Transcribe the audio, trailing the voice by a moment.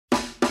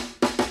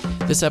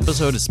This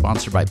episode is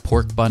sponsored by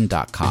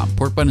porkbun.com.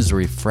 Porkbun is a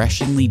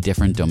refreshingly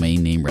different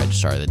domain name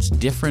registrar that's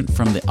different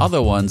from the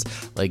other ones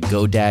like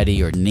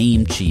GoDaddy or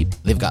Namecheap.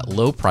 They've got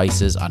low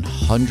prices on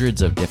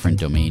hundreds of different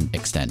domain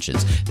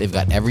extensions. They've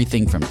got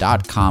everything from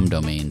 .com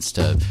domains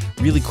to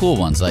really cool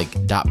ones like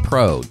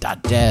 .pro,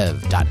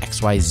 .dev,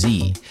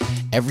 .xyz.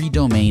 Every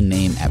domain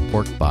name at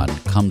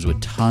Porkbun comes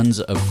with tons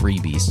of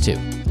freebies too,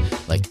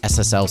 like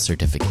SSL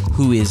certificate,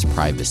 whois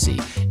privacy,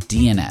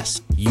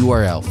 DNS,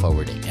 URL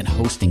forwarding, and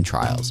hosting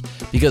trials.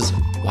 Because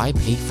why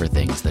pay for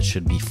things that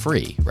should be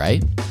free,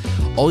 right?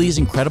 All these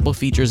incredible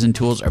features and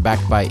tools are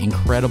backed by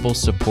incredible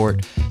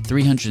support,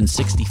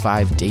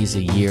 365 days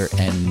a year,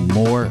 and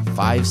more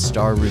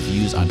 5-star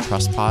reviews on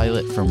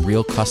Trustpilot from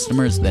real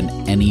customers than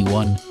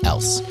anyone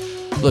else.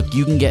 Look,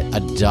 you can get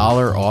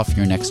 $1 off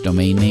your next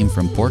domain name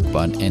from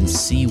Porkbun and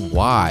see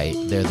why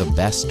they're the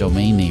best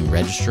domain name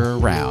registrar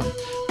around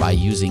by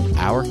using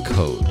our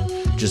code.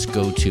 Just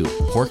go to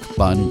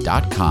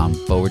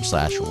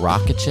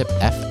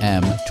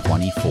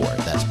porkbun.com/rocketshipfm24.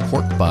 That's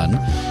porkbun,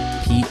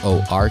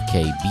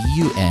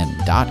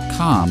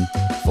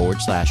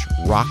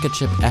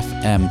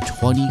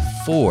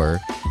 porkbun.com/rocketshipfm24.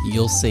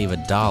 You'll save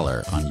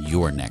 $1 on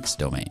your next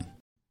domain.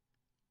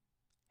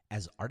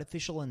 As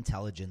artificial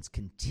intelligence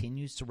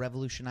continues to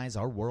revolutionize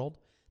our world,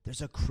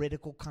 there's a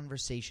critical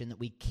conversation that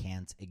we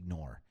can't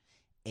ignore: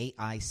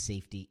 AI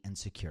safety and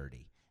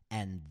security.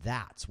 And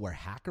that's where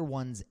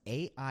HackerOne's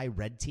AI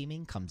red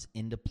teaming comes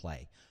into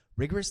play,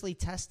 rigorously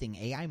testing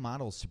AI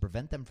models to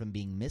prevent them from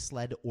being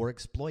misled or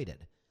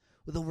exploited.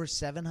 With over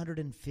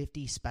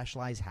 750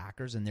 specialized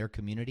hackers in their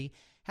community,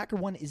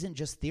 HackerOne isn't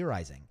just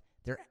theorizing,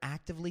 they're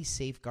actively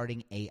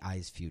safeguarding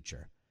AI's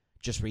future.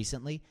 Just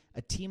recently,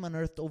 a team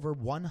unearthed over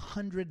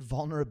 100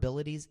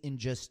 vulnerabilities in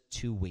just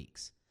 2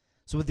 weeks.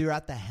 So whether you're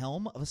at the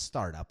helm of a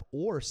startup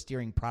or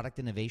steering product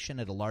innovation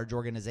at a large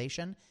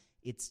organization,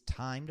 it's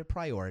time to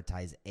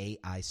prioritize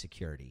AI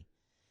security.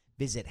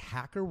 Visit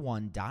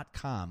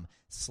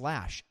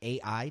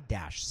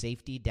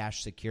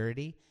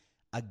hackerone.com/AI-safety-security.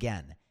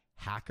 Again,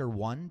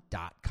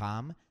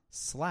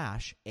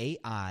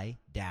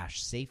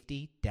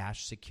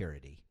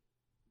 hackerone.com/AI-safety-security.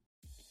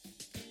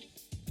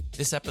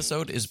 This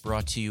episode is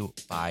brought to you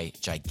by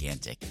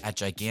Gigantic. At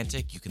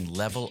Gigantic, you can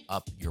level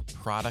up your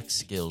product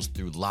skills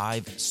through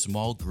live,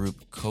 small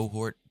group,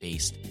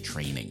 cohort-based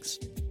trainings.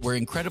 We're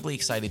incredibly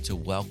excited to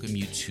welcome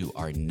you to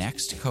our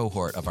next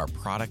cohort of our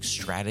product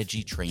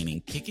strategy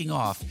training, kicking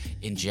off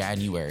in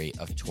January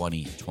of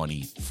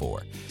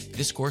 2024.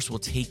 This course will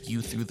take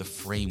you through the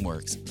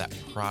frameworks that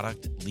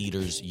product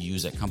leaders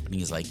use at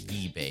companies like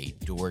eBay,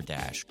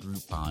 DoorDash,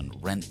 Groupon,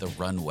 Rent the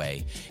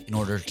Runway in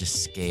order to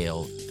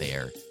scale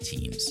their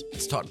teams.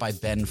 It's taught by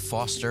Ben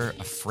Foster,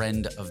 a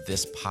friend of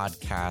this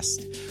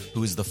podcast,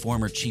 who is the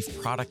former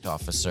chief product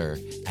officer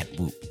at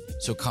Whoop.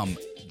 So come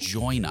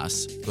join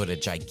us. Go to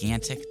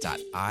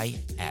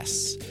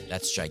gigantic.is.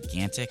 That's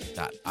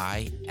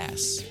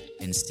gigantic.is.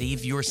 And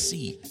save your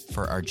seat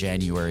for our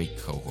January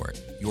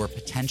cohort. Your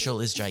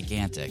potential is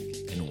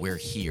gigantic, and we're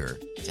here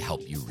to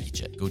help you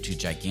reach it. Go to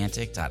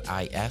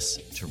gigantic.is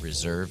to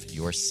reserve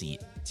your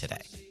seat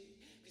today.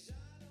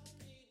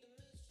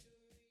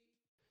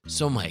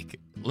 So, Mike,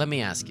 let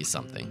me ask you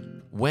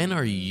something. When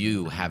are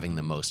you having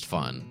the most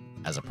fun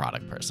as a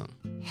product person?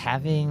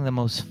 Having the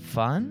most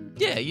fun?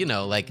 Yeah,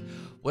 like,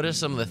 what are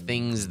some of the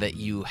things that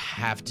you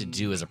have to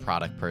do as a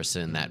product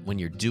person that when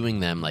you're doing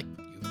them, like,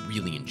 you're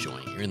really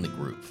enjoying, you're in the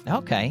groove?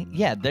 Okay.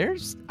 Yeah,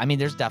 there's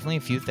definitely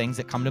a few things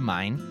that come to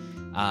mind.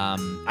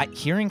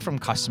 Hearing from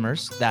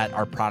customers that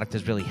our product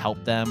has really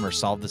helped them or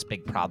solved this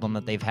big problem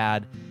that they've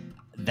had,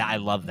 I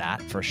love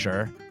that for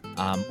sure.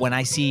 When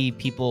I see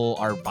people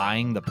are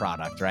buying the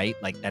product, right,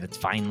 like that it's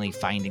finally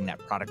finding that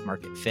product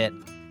market fit,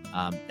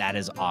 that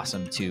is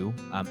awesome too.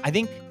 I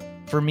think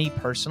for me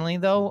personally,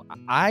 though,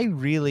 I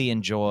really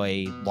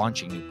enjoy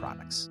launching new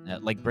products,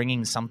 like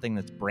bringing something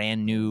that's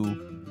brand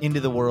new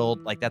into the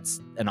world. Like that's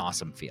an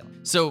awesome feeling.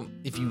 So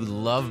if you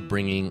love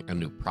bringing a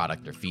new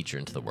product or feature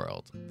into the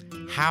world,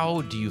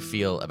 how do you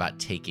feel about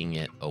taking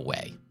it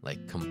away,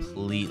 like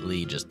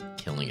completely just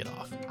killing it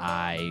off?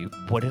 I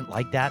wouldn't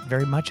like that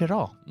very much at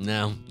all.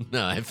 No,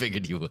 I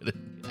figured you would.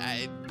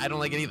 I don't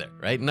like it either,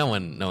 right? No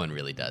one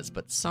really does.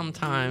 But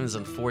sometimes,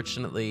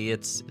 unfortunately,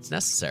 it's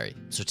necessary.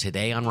 So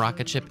today on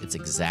Rocket Ship, it's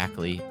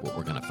exactly what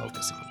we're going to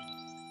focus on.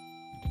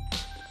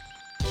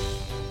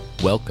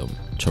 Welcome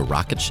to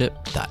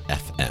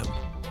RocketShip.fm.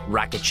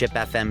 Rocket Ship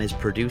FM is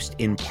produced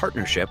in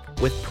partnership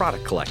with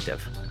Product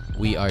Collective.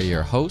 We are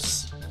your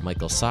hosts,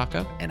 Michael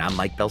Sacca. And I'm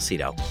Mike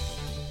Belcito.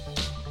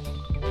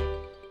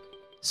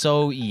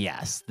 So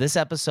yes, this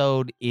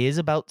episode is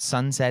about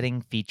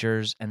sunsetting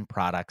features and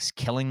products,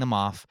 killing them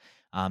off.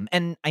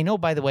 And I know,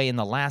 by the way, in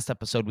the last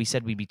episode, we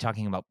said we'd be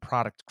talking about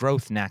product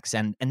growth next,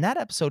 and that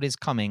episode is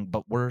coming,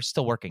 but we're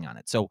still working on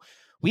it. So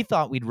we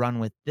thought we'd run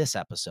with this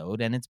episode,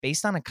 and it's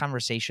based on a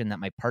conversation that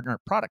my partner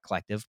at Product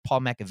Collective,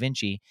 Paul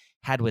McAvinci,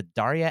 had with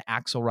Daria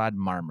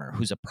Axelrod-Marmer,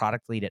 who's a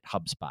product lead at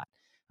HubSpot.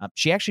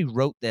 She actually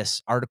wrote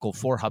this article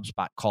for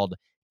HubSpot called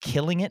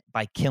Killing It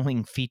by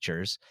Killing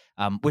Features,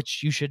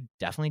 which you should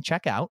definitely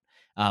check out.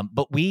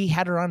 But we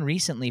had her on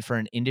recently for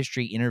an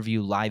industry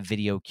interview live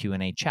video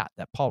Q&A chat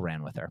that Paul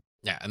ran with her.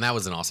 Yeah, and that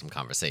was an awesome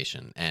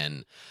conversation.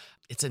 And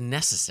it's a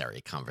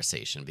necessary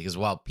conversation because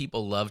while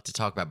people love to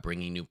talk about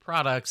bringing new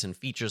products and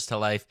features to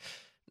life,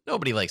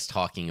 nobody likes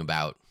talking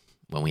about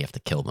when we have to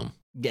kill them.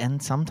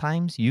 And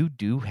sometimes you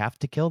do have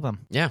to kill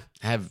them. Yeah.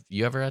 Have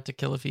you ever had to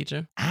kill a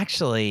feature?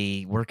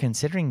 Actually, we're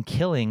considering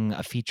killing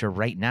a feature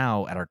right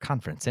now at our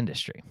conference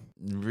industry.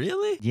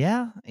 Really?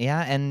 Yeah.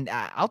 And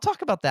I'll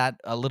talk about that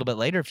a little bit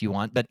later if you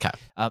want. But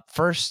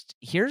first,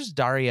 here's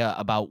Daria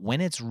about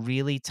when it's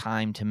really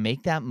time to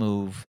make that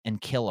move and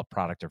kill a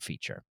product or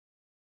feature.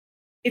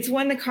 It's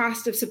when the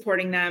cost of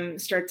supporting them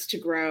starts to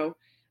grow.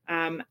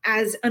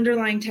 As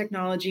underlying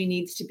technology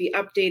needs to be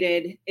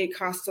updated, it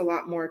costs a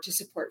lot more to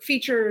support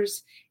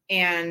features.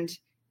 And,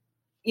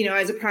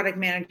 as a product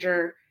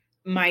manager,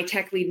 my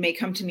tech lead may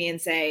come to me and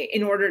say,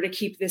 in order to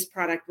keep this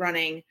product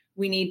running,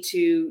 we need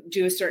to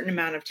do a certain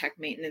amount of tech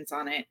maintenance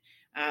on it.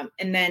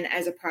 And then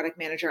as a product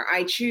manager,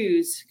 I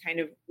choose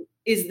kind of,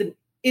 is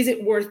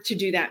it worth to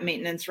do that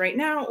maintenance right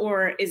now?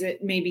 Or is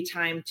it maybe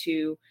time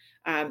to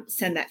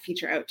send that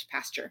feature out to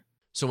pasture?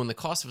 So when the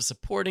cost of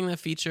supporting the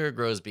feature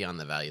grows beyond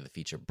the value the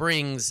feature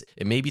brings,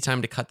 it may be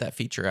time to cut that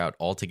feature out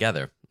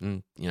altogether.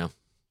 And,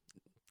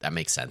 that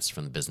makes sense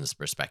from the business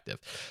perspective.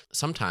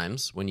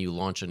 Sometimes when you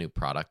launch a new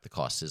product, the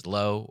cost is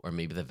low or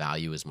maybe the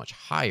value is much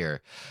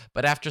higher.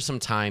 But after some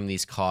time,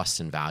 these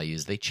costs and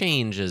values, they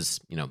change as,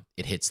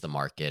 it hits the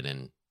market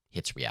and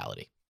hits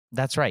reality.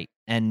 That's right.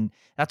 And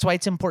that's why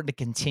it's important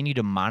to continue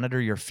to monitor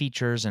your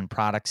features and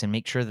products and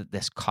make sure that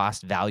this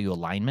cost value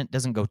alignment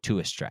doesn't go too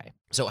astray.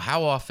 So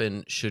how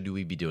often should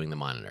we be doing the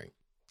monitoring?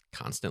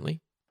 Constantly?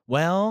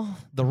 Well,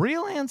 the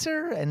real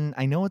answer, and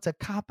I know it's a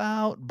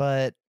cop-out,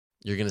 but...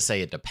 You're going to say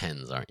it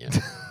depends, aren't you?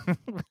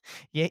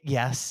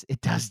 Yes,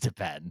 it does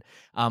depend.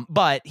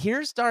 But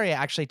here's Daria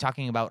actually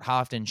talking about how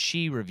often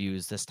she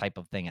reviews this type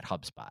of thing at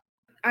HubSpot.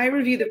 I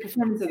review the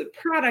performance of the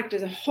product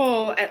as a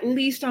whole, at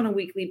least on a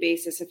weekly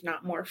basis, if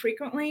not more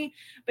frequently.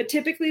 But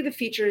typically the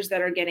features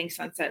that are getting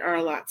sunset are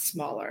a lot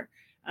smaller.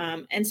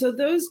 And so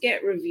those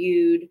get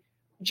reviewed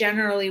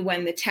generally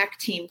when the tech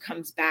team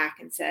comes back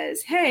and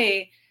says,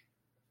 hey,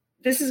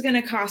 this is going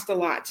to cost a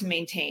lot to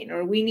maintain,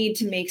 or we need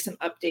to make some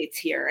updates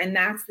here. And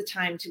that's the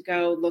time to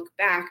go look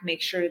back,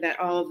 make sure that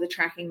all of the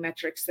tracking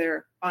metrics that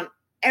are on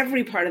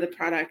every part of the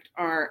product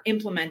are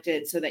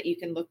implemented so that you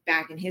can look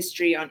back in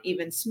history on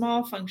even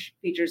small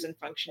features and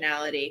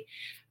functionality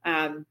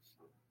and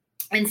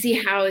see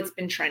how it's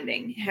been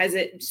trending. Has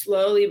it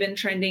slowly been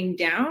trending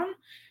down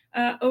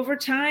over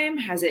time?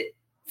 Has it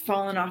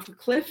fallen off a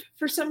cliff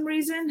for some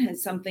reason?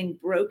 Has something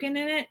broken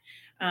in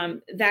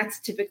it? That's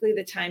typically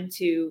the time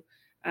to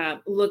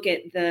look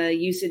at the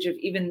usage of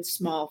even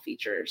small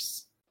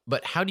features.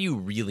 But how do you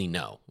really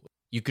know?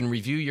 You can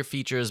review your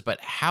features,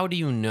 but how do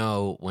you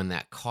know when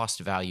that cost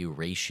value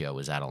ratio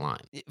is out of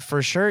line?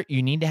 For sure,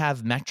 you need to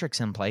have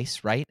metrics in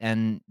place, right?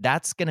 And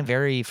that's going to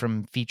vary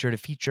from feature to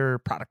feature,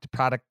 product to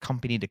product,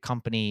 company to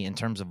company in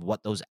terms of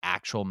what those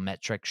actual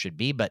metrics should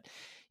be. But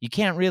you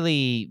can't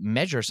really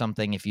measure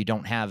something if you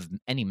don't have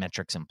any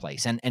metrics in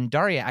place. And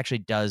Daria actually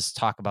does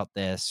talk about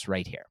this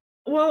right here.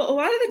 Well, a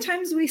lot of the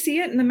times we see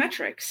it in the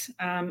metrics.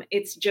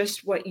 It's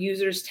just what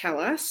users tell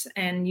us,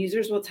 and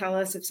users will tell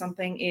us if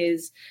something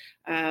is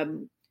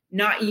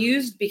not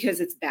used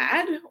because it's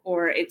bad,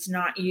 or it's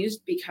not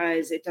used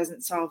because it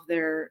doesn't solve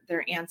their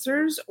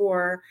answers,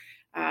 or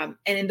and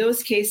in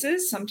those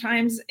cases,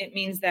 sometimes it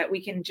means that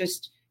we can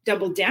just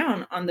double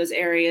down on those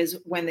areas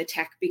when the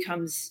tech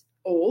becomes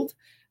old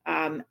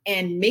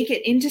and make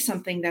it into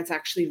something that's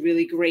actually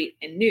really great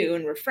and new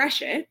and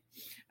refresh it.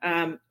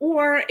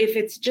 Or if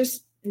it's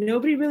just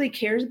nobody really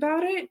cares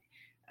about it,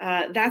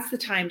 that's the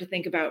time to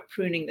think about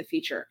pruning the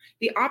feature.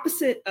 The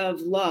opposite of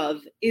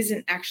love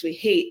isn't actually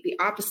hate. The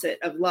opposite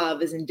of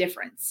love is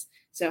indifference.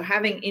 So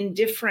having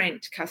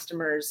indifferent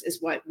customers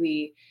is what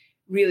we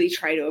really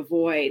try to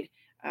avoid.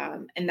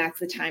 And that's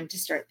the time to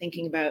start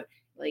thinking about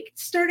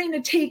starting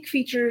to take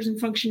features and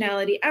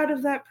functionality out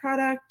of that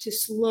product to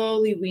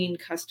slowly wean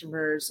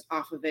customers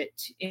off of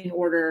it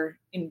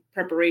in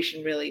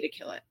preparation really to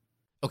kill it.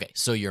 Okay,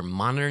 so you're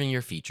monitoring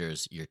your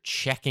features, you're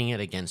checking it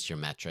against your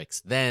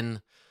metrics.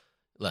 Then,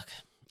 look,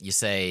 you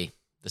say,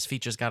 this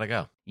feature's got to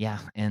go. Yeah,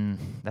 and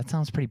that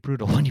sounds pretty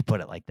brutal when you put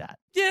it like that.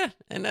 Yeah,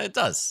 and it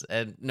does,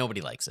 and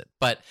nobody likes it.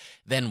 But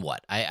then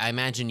what? I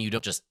imagine you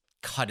don't just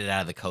cut it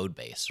out of the code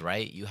base,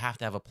 right? You have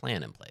to have a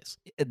plan in place.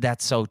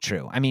 That's so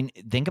true. I mean,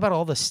 think about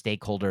all the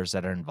stakeholders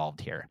that are involved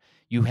here.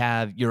 You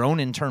have your own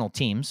internal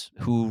teams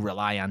who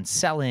rely on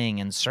selling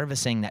and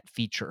servicing that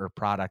feature or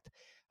product.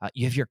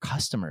 You have your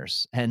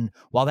customers. And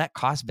while that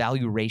cost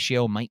value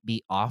ratio might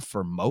be off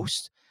for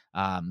most,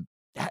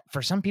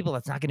 for some people,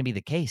 that's not going to be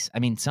the case. I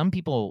mean, some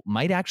people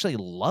might actually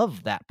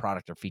love that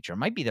product or feature. It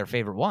might be their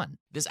favorite one.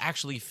 This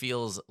actually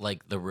feels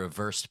like the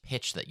reversed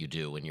pitch that you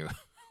do when you're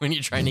when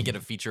you're trying to get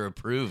a feature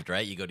approved,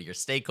 right? You go to your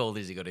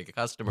stakeholders, you go to your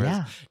customers,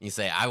 Yeah. and you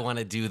say, I want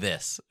to do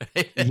this.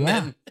 And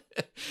Yeah.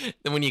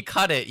 then when you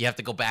cut it, you have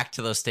to go back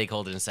to those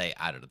stakeholders and say,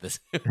 I don't know, this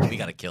we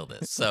got to kill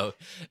this. So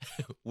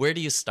where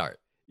do you start?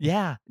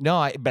 Yeah,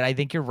 no, but I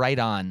think you're right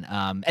on.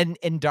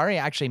 And Daria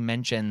actually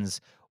mentions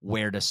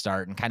where to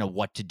start and kind of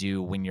what to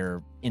do when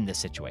you're in this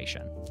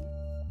situation.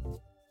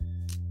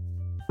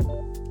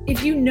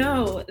 If you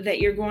know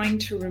that you're going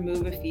to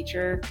remove a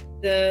feature,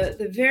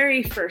 the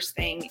very first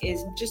thing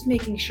is just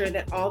making sure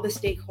that all the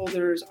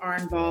stakeholders are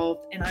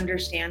involved and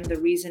understand the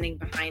reasoning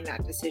behind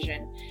that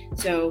decision.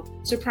 So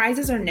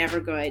surprises are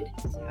never good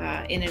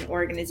in an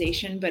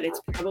organization, but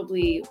it's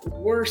probably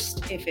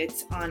worst if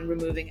it's on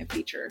removing a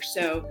feature.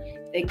 So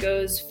it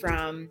goes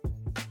from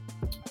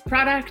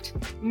product,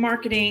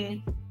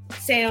 marketing,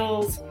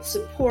 sales,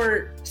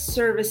 support,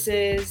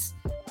 services.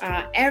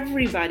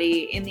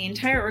 Everybody in the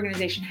entire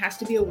organization has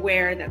to be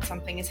aware that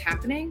something is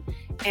happening.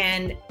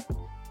 And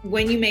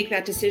when you make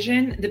that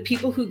decision, the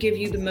people who give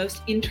you the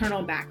most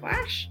internal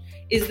backlash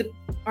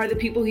are the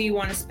people who you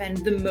want to spend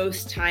the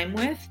most time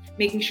with,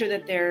 making sure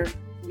that they're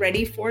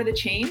ready for the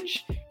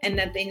change and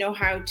that they know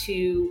how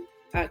to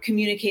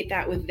communicate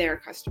that with their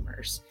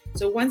customers.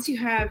 So once you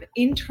have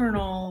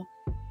internal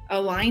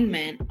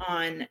alignment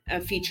on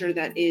a feature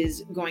that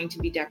is going to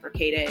be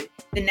deprecated,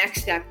 the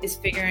next step is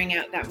figuring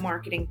out that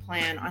marketing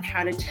plan on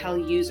how to tell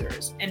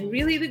users. And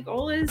really the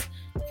goal is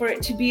for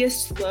it to be a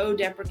slow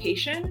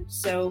deprecation.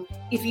 So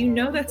if you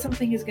know that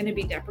something is going to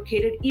be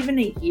deprecated even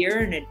a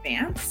year in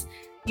advance,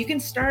 you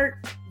can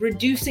start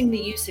reducing the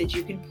usage.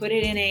 You can put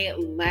it in a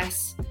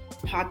less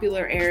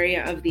popular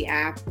area of the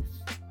app,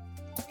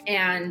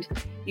 and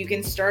you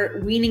can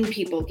start weaning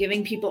people,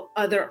 giving people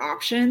other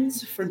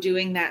options for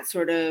doing that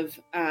sort of,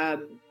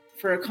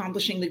 for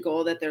accomplishing the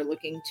goal that they're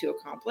looking to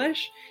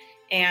accomplish.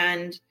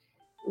 And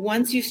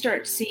once you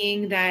start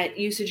seeing that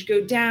usage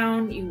go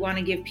down, you want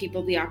to give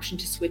people the option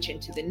to switch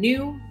into the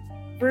new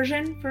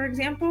version, for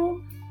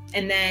example.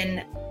 And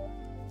then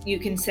you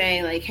can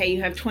say like, hey,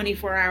 you have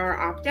 24-hour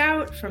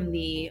opt-out from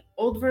the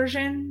old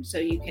version. So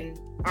you can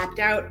opt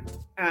out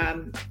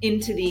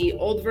into the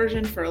old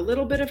version for a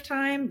little bit of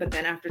time, but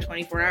then after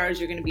 24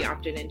 hours, you're going to be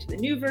opted into the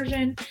new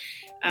version.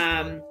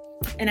 And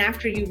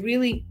after you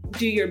really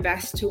do your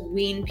best to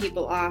wean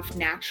people off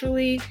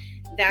naturally,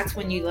 that's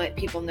when you let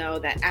people know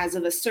that as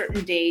of a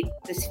certain date,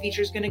 this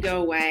feature is going to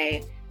go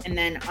away. And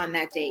then on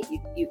that date,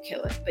 you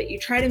kill it. But you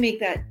try to make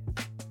that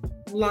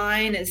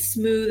line as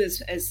smooth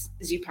as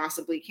you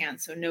possibly can,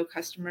 so no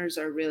customers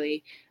are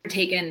really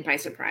taken by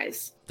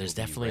surprise. There's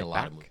definitely a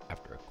lot of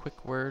after a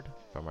quick word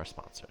from our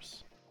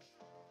sponsors.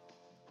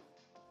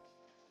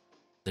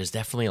 There's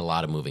definitely a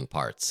lot of moving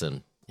parts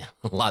and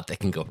a lot that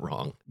can go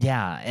wrong.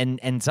 Yeah,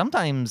 and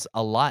sometimes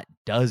a lot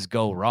does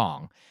go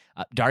wrong.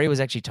 Daria was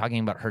actually talking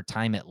about her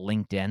time at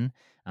LinkedIn.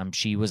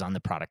 She was on the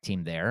product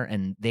team there,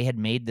 and they had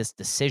made this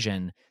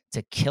decision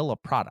to kill a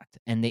product,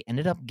 and they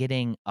ended up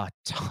getting a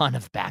ton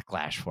of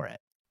backlash for it.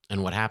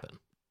 And what happened?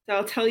 So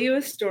I'll tell you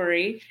a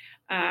story.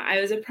 I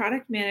was a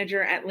product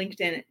manager at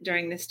LinkedIn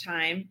during this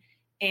time,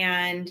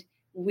 and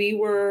we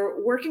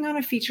were working on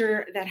a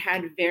feature that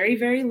had very,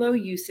 very low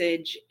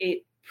usage.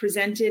 It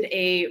presented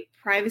a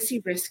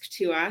privacy risk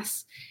to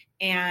us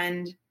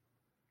and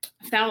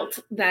felt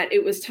that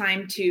it was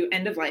time to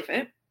end of life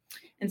it.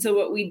 And so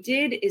what we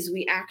did is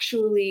we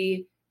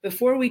actually,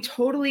 before we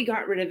totally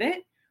got rid of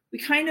it, we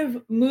kind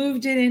of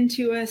moved it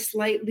into a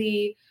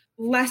slightly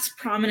less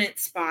prominent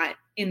spot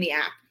in the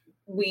app.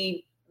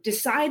 We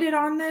decided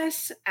on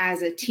this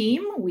as a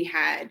team. We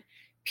had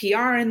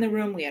PR in the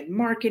room, we had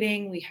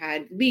marketing, we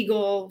had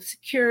legal,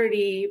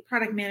 security,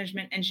 product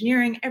management,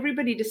 engineering.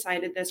 Everybody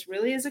decided this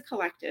really as a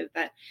collective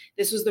that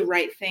this was the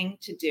right thing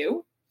to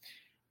do.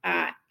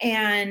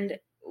 And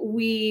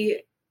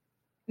we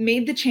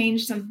made the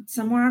change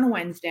somewhere on a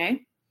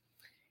Wednesday.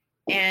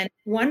 And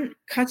one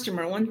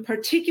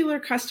particular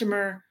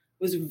customer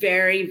was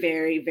very,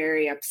 very,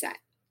 very upset.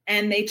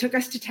 And they took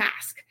us to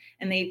task.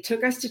 And they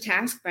took us to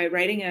task by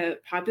writing a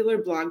popular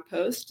blog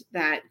post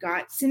that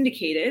got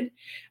syndicated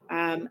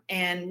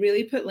and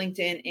really put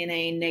LinkedIn in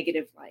a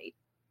negative light.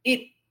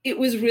 It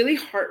was really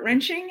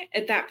heart-wrenching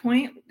at that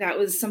point. That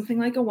was something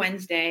like a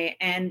Wednesday.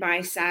 And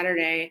by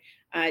Saturday,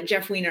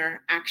 Jeff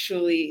Weiner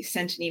actually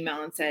sent an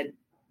email and said,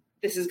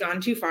 this has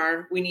gone too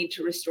far. We need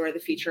to restore the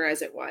feature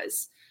as it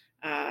was.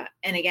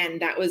 And again,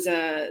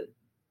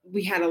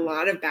 we had a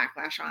lot of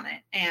backlash on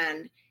it.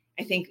 And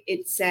I think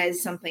it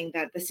says something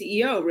that the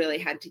CEO really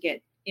had to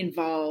get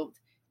involved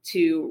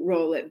to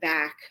roll it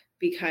back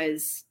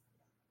because,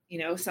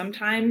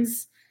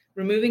 sometimes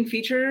removing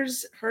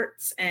features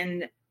hurts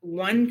and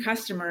one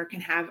customer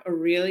can have a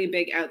really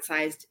big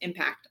outsized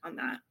impact on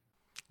that.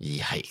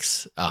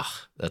 Yikes. Ugh,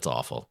 that's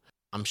awful.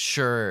 I'm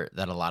sure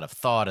that a lot of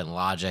thought and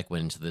logic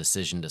went into the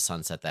decision to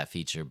sunset that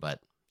feature,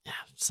 but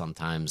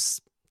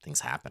sometimes things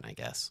happen, I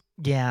guess.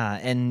 Yeah,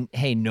 and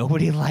hey,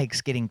 nobody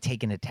likes getting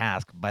taken to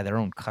task by their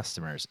own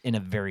customers in a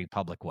very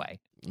public way.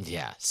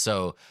 Yeah,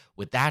 so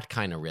with that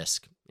kind of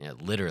risk, Yeah,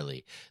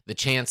 literally. The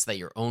chance that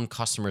your own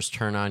customers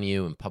turn on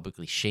you and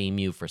publicly shame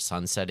you for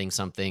sunsetting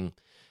something.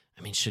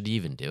 I mean, should you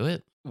even do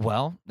it?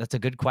 Well, that's a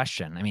good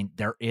question. I mean,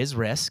 there is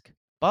risk,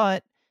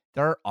 but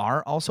there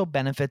are also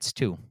benefits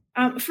too.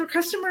 For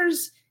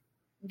customers,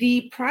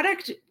 the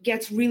product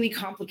gets really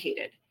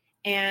complicated.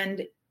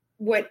 And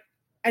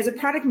as a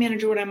product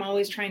manager, what I'm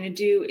always trying to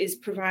do is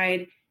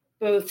provide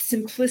both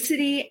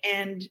simplicity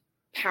and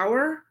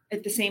power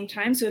at the same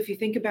time. So if you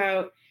think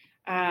about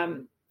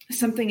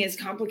something as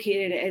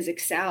complicated as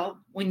Excel,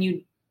 when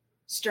you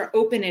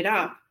open it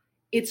up,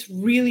 it's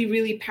really,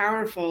 really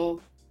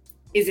powerful.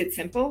 Is it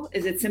simple?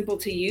 Is it simple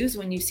to use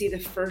when you see the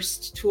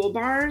first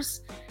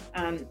toolbars?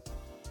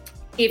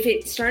 If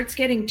it starts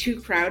getting too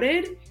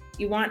crowded,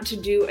 you want to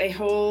do a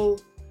whole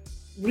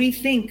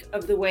rethink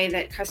of the way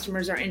that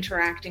customers are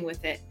interacting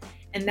with it.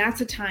 And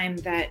that's a time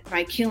that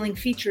by killing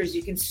features,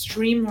 you can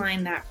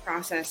streamline that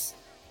process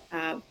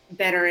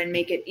better and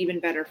make it even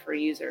better for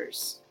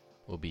users.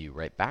 We'll be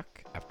right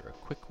back after a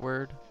quick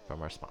word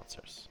from our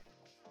sponsors.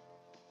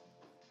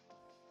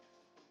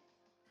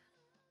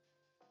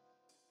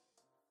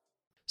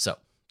 So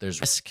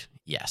there's risk,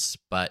 yes,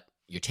 but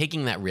you're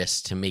taking that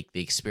risk to make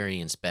the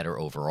experience better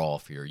overall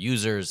for your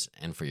users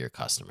and for your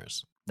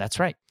customers. That's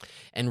right.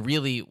 And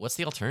really, what's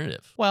the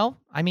alternative? Well,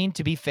 I mean,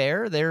 to be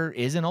fair, there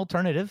is an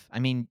alternative. I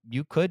mean,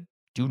 you could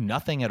do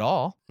nothing at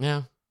all.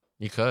 Yeah,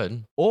 you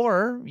could.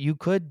 Or you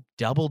could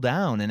double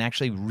down and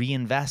actually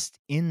reinvest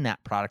in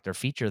that product or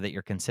feature that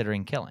you're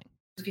considering killing.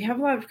 If you have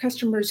a lot of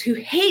customers who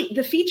hate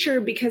the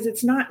feature because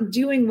it's not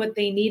doing what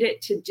they need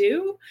it to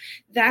do,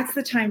 that's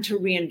the time to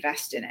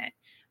reinvest in it.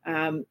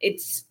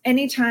 It's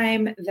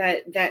anytime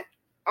that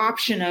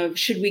option of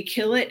should we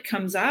kill it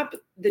comes up,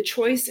 the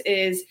choice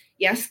is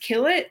yes,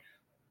 kill it.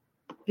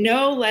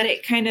 No, let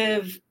it kind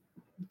of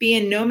be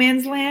in no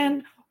man's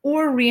land,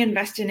 or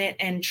reinvest in it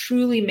and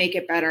truly make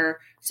it better.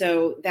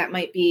 So that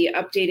might be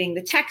updating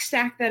the tech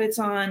stack that it's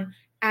on,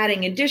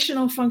 adding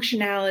additional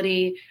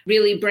functionality,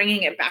 really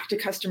bringing it back to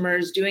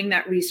customers, doing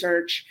that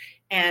research,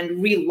 and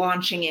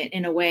relaunching it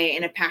in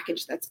a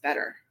package that's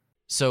better.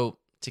 So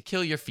to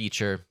kill your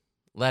feature,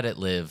 let it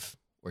live,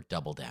 or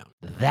double down?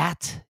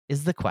 That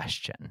is the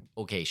question.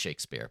 Okay,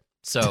 Shakespeare.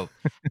 So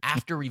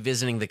after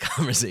revisiting the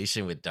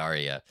conversation with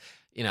Daria,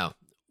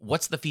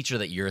 what's the feature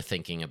that you're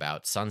thinking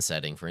about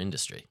sunsetting for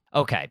industry?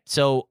 Okay,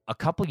 so a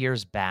couple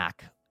years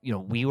back,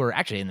 we were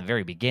actually in the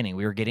very beginning,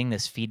 we were getting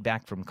this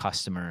feedback from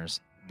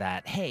customers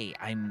that, hey,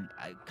 I'm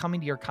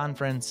coming to your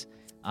conference,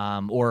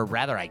 or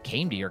rather I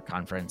came to your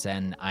conference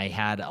and I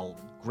had a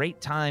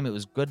great time. It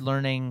was good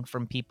learning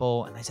from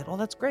people. And I said, well,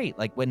 that's great.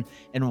 Like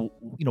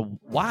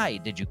why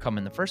did you come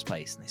in the first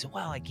place? And they said,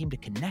 well, I came to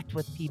connect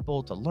with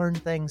people, to learn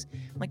things.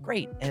 I'm like,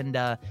 great. And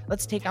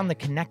let's take on the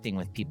connecting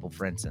with people,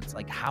 for instance.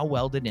 Like, how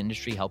well did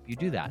industry help you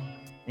do that?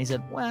 And he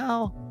said,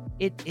 well,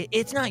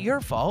 it's not your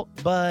fault,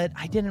 but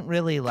I didn't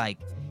really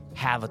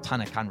have a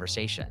ton of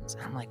conversations.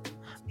 And I'm like,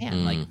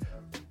 man,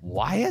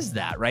 why is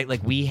that, right?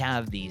 Like, we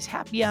have these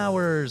happy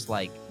hours,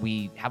 like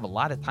we have a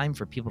lot of time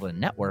for people to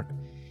network.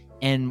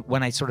 And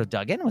when I sort of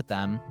dug in with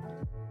them,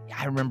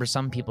 I remember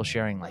some people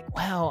sharing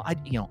well,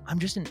 I'm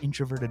just an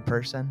introverted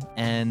person,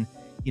 and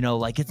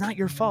it's not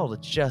your fault.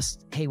 It's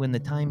just, hey, when the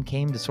time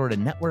came to sort of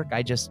network,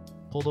 I just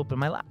pulled open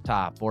my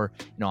laptop, or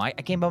I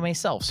came by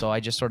myself, so I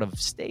just sort of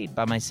stayed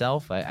by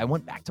myself. I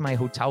went back to my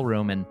hotel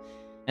room and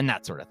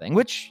that sort of thing,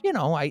 which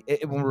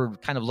when we're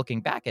kind of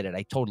looking back at it,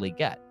 I totally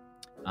get.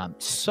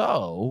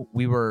 So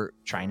we were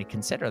trying to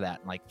consider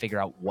that and figure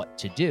out what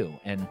to do.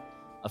 And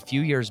a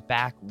few years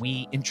back,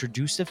 we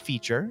introduced a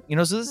feature, so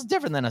this is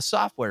different than a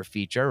software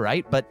feature,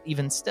 right? But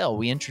even still,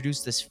 we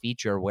introduced this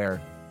feature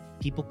where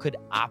people could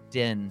opt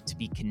in to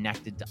be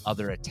connected to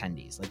other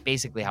attendees. Like,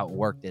 basically how it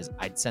worked is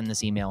I'd send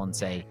this email and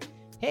say,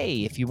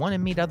 hey, if you want to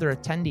meet other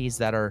attendees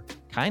that are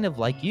kind of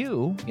like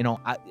you,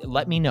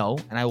 let me know,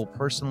 and I will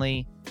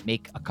personally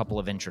make a couple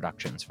of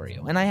introductions for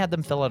you. And I had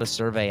them fill out a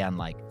survey on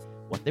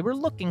what they were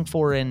looking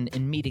for in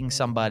meeting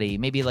somebody,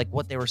 maybe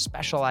what they were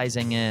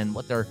specializing in,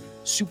 what their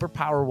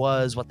superpower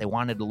was, what they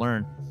wanted to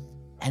learn.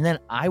 And then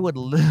I would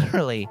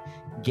literally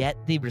get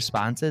the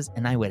responses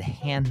and I would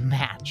hand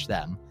match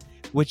them,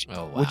 which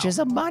is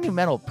a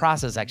monumental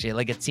process,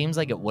 actually. It seems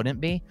like it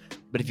wouldn't be,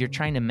 but if you're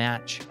trying to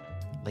match,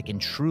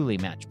 and truly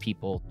match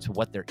people to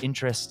what their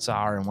interests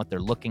are and what they're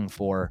looking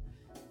for,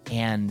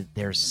 and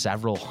there's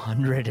several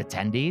hundred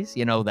attendees,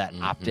 that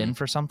opt in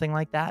for something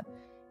like that,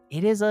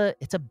 it's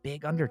a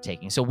big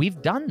undertaking. So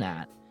we've done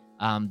that.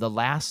 The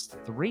last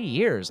 3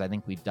 years, I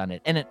think we've done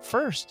it. And at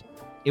first,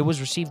 it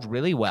was received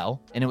really well.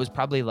 And it was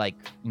probably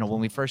when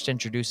we first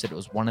introduced it, it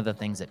was one of the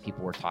things that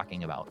people were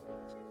talking about.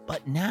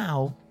 But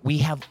now we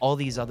have all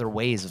these other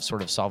ways of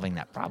sort of solving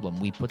that problem.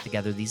 We put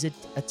together these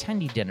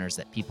attendee dinners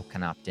that people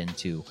can opt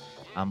into.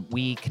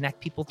 We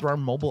connect people through our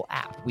mobile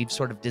app. We've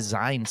sort of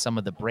designed some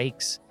of the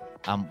breaks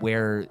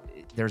where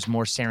there's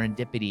more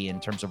serendipity in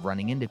terms of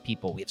running into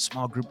people. We have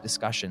small group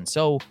discussions.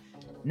 So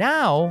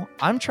now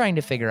I'm trying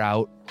to figure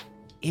out,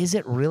 is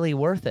it really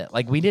worth it?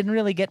 We didn't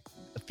really get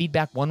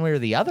feedback one way or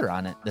the other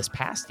on it this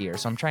past year.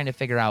 So I'm trying to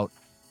figure out,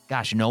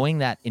 gosh, knowing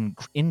that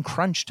in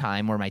crunch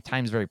time where my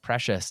time's very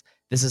precious,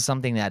 this is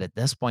something that at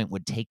this point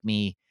would take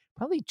me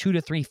probably 2 to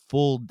 3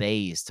 full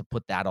days to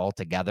put that all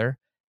together.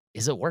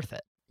 Is it worth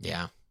it?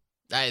 Yeah.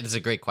 It's a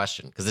great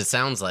question, because it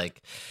sounds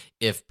like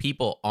if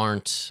people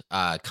aren't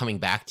coming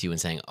back to you and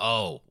saying,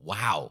 oh,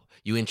 wow,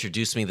 you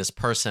introduced me to this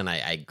person,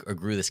 I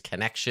grew this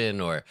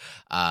connection, or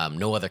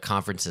no other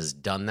conference has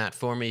done that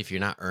for me, if you're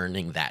not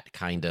earning that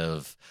kind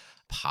of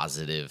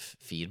positive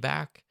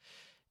feedback,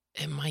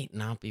 it might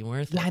not be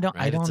worth it. I don't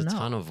It's a know.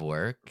 ton of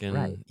work. And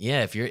Right.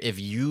 yeah, if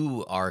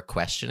you are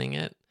questioning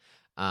it,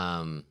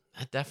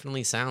 that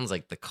definitely sounds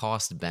like the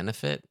cost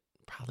benefit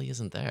probably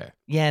isn't there.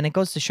 Yeah, and it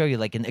goes to show you,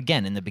 like, in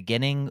the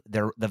beginning,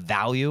 the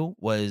value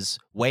was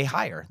way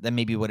higher than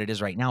maybe what it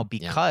is right now,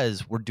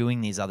 because we're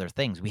doing these other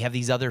things. We have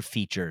these other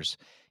features,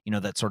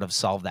 that sort of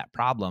solve that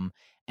problem,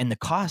 and the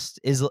cost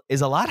is a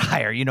lot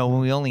higher. When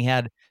we only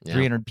had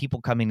 300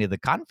 people coming to the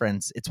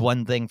conference, it's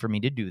one thing for me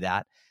to do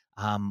that.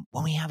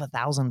 When we have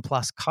 1,000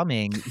 plus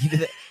coming,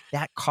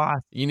 that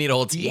cost. You need a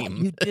whole team.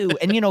 Yeah, you do.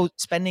 And,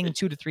 spending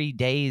 2 to 3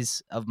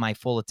 days of my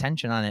full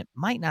attention on it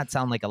might not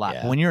sound like a lot.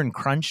 Yeah. But when you're in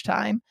crunch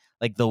time,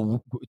 like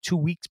the 2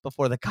 weeks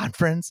before the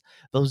conference,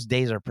 those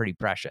days are pretty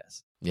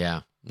precious.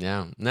 Yeah.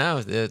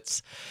 No,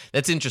 that's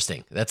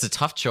interesting. That's a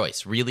tough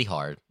choice, really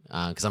hard,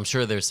 because I'm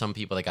sure there's some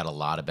people that got a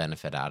lot of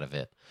benefit out of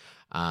it.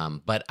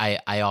 But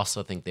I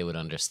also think they would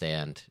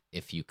understand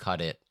if you cut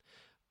it,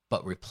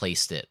 but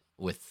replaced it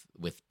with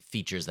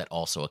features that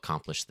also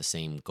accomplish the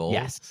same goal.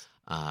 Yes.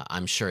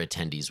 I'm sure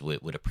attendees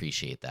would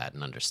appreciate that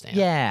and understand.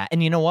 Yeah,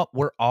 and you know what?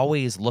 We're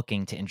always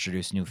looking to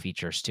introduce new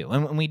features too,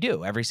 and we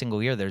do every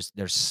single year. There's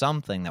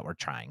something that we're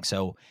trying.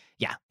 So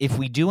yeah, if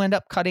we do end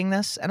up cutting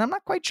this, and I'm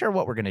not quite sure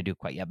what we're going to do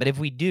quite yet, but if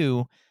we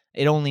do,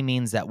 it only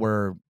means that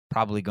we're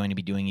probably going to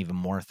be doing even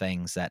more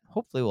things that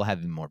hopefully will have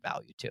even more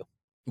value too.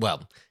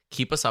 Well,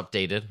 keep us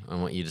updated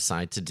on what you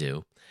decide to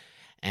do.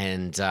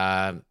 And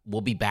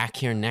we'll be back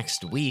here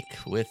next week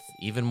with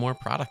even more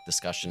product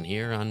discussion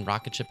here on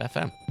Rocket Ship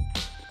FM.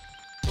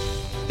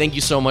 Thank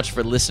you so much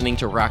for listening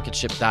to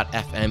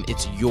RocketShip.fm.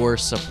 It's your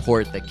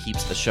support that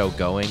keeps the show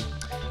going.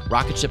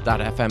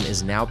 RocketShip.fm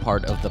is now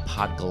part of the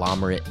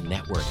Podglomerate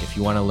Network. If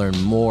you want to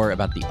learn more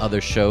about the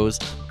other shows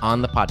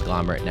on the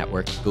Podglomerate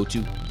Network, go to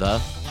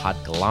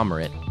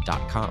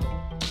thepodglomerate.com.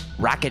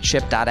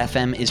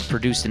 RocketShip.fm is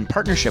produced in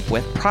partnership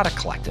with Product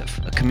Collective,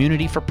 a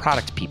community for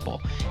product people.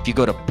 If you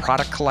go to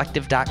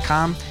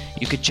productcollective.com,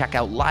 you could check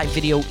out live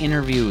video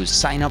interviews,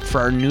 sign up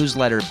for our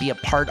newsletter, be a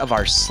part of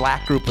our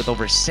Slack group with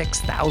over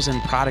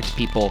 6,000 product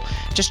people.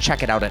 Just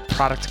check it out at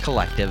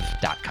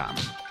productcollective.com.